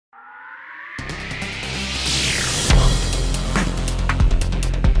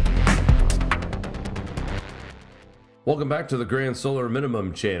Welcome back to the Grand Solar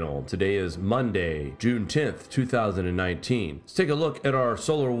Minimum channel. Today is Monday, June 10th, 2019. Let's take a look at our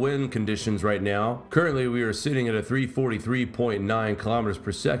solar wind conditions right now. Currently, we are sitting at a 343.9 kilometers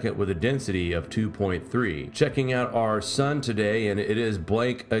per second with a density of 2.3. Checking out our sun today, and it is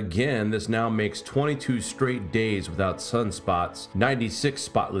blank again. This now makes 22 straight days without sunspots, 96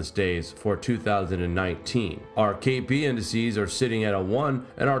 spotless days for 2019. Our KP indices are sitting at a 1,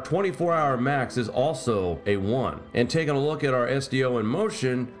 and our 24-hour max is also a 1. And taking a look at our SDO in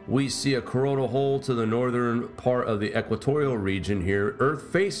motion, we see a coronal hole to the northern part of the equatorial region here,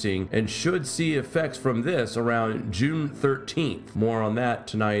 Earth facing, and should see effects from this around June 13th. More on that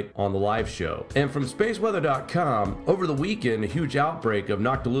tonight on the live show. And from SPACEWEATHER.com, over the weekend, a huge outbreak of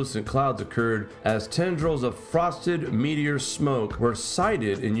Noctilucent clouds occurred as tendrils of frosted meteor smoke were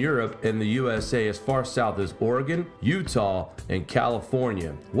sighted in Europe and the USA as far south as Oregon, Utah, and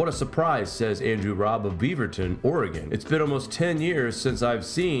California. What a surprise, says Andrew Robb of Beaverton, Oregon. It's been almost 10 years since I've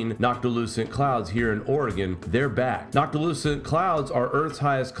seen Noctilucent clouds here in Oregon. They're back. Noctilucent clouds are Earth's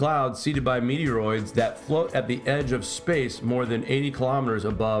highest clouds seeded by meteoroids that float at the edge of space more than 80 kilometers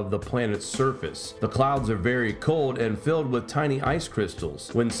above the planet's surface. The clouds are very cold and filled with tiny ice crystals.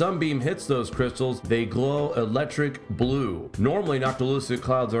 When sunbeam hits those crystals, they glow electric blue. Normally, Noctilucent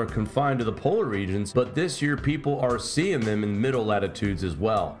clouds are confined to the polar regions, but this year people are seeing them in middle latitudes as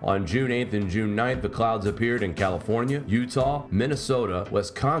well. On June 8th and June 9th, the clouds appeared in California, Utah, Minnesota,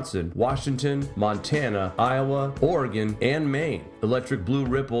 Wisconsin, Washington, Montana, Iowa, Oregon, and Maine. Electric blue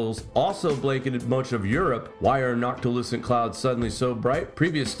ripples also blanketed much of Europe. Why are Noctilucent clouds suddenly so bright?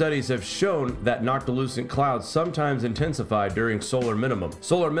 Previous studies have shown that Noctilucent clouds sometimes intensify during solar minimum.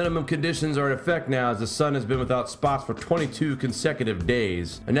 Solar minimum conditions are in effect now as the sun has been without spots for 22 consecutive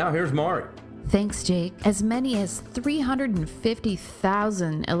days. And now here's Mari. Thanks, Jake. As many as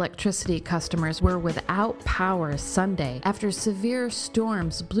 350,000 electricity customers were without power Sunday after severe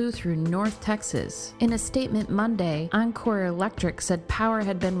storms blew through North Texas. In a statement Monday, Encore Electric said power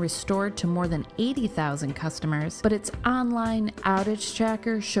had been restored to more than 80,000 customers, but its online outage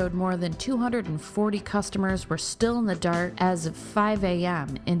tracker showed more than 240 customers were still in the dark as of 5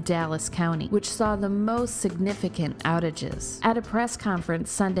 a.m. in Dallas County, which saw the most significant outages. At a press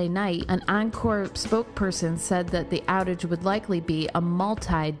conference Sunday night, an Encore spokesperson said that the outage would likely be a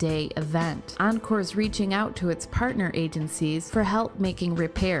multi-day event. Encore is reaching out to its partner agencies for help making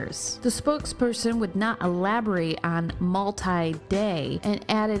repairs. The spokesperson would not elaborate on multi-day and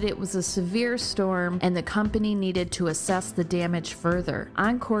added it was a severe storm and the company needed to assess the damage further.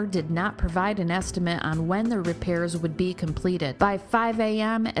 Encore did not provide an estimate on when the repairs would be completed. By 5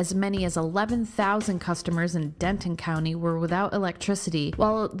 a.m., as many as 11,000 customers in Denton County were without electricity,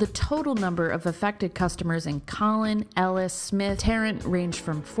 while the total number of affected customers in Collin, Ellis, Smith, Tarrant ranged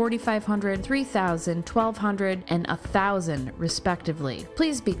from 4,500, 3,000, 1,200, and 1,000 respectively.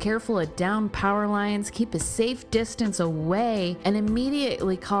 Please be careful at down power lines, keep a safe distance away, and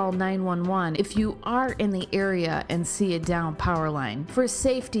immediately call 911 if you are in the area and see a down power line. For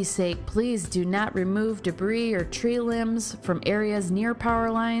safety's sake, please do not remove debris or tree limbs from areas near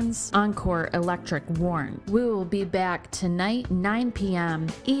power lines. Encore Electric warned. We will be back tonight, 9 p.m.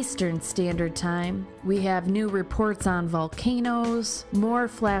 Eastern Standard Time. We have new reports on volcanoes, more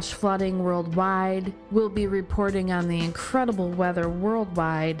flash flooding worldwide. We'll be reporting on the incredible weather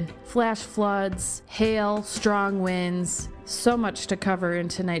worldwide, flash floods, hail, strong winds. So much to cover in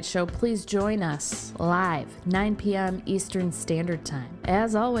tonight's show. Please join us live, 9 p.m. Eastern Standard Time.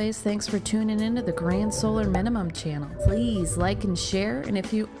 As always, thanks for tuning into the Grand Solar Minimum channel. Please like and share, and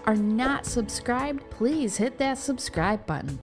if you are not subscribed, please hit that subscribe button.